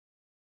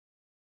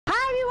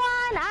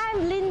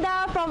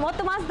from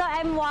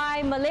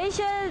automass.my,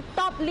 Malaysia's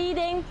top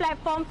leading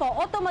platform for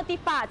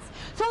automotive parts.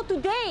 So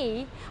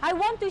today, I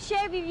want to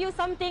share with you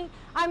something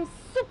I'm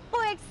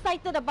super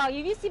excited about.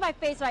 If you see my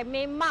face, right,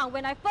 memang,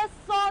 when I first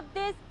saw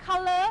this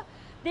color,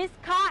 this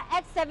car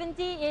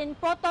X70 in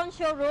Proton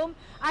showroom,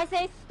 I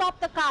say stop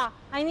the car,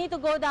 I need to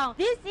go down.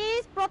 This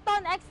is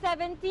Proton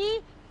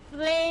X70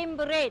 Flame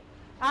Red.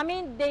 I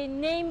mean, they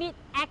name it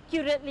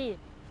accurately,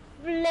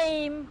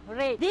 Flame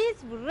Red.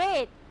 This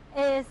red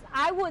is,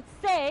 I would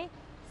say,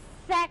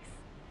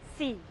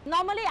 sexy.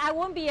 Normally, I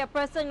won't be a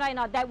person right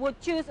now that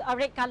would choose a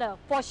red color,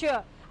 for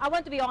sure. I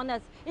want to be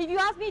honest. If you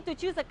ask me to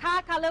choose a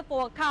car color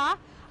for a car,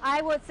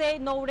 I would say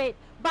no red.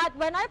 But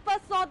when I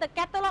first saw the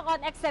catalog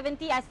on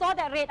X70, I saw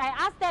that red. I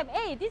asked them,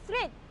 hey, this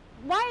red,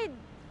 why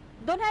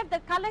don't have the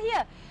color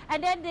here?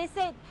 And then they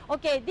said,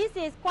 okay, this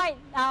is quite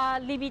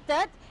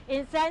limited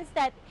in sense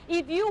that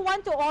if you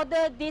want to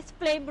order this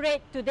flame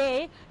red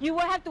today, you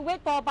will have to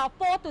wait for about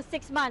 4 to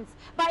 6 months.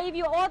 But if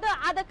you order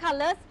other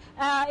colors,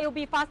 it will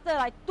be faster,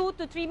 like 2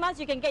 to 3 months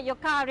you can get your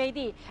car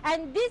ready.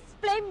 And this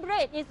flame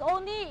red is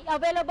only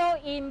available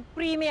in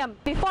premium.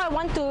 Before I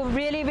want to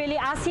really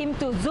ask him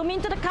to zoom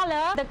into the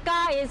color, the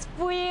car is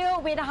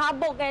filled with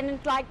habuk and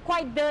it's like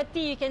quite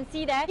dirty, you can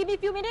see that. Give me a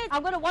few minutes,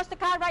 I'm going to wash the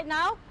car right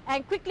now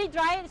and quickly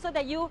dry it so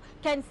that you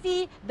can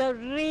see the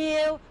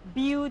real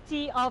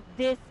beauty of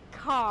this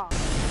car.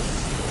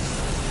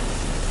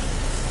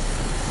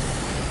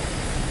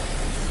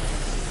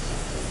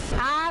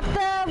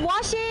 After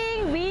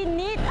washing, we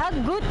need a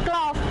good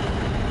cloth.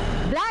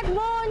 Black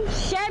Moon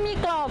chamois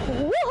cloth.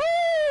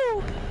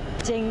 Woohoo!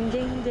 Jing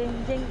jing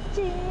jing jing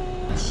jing.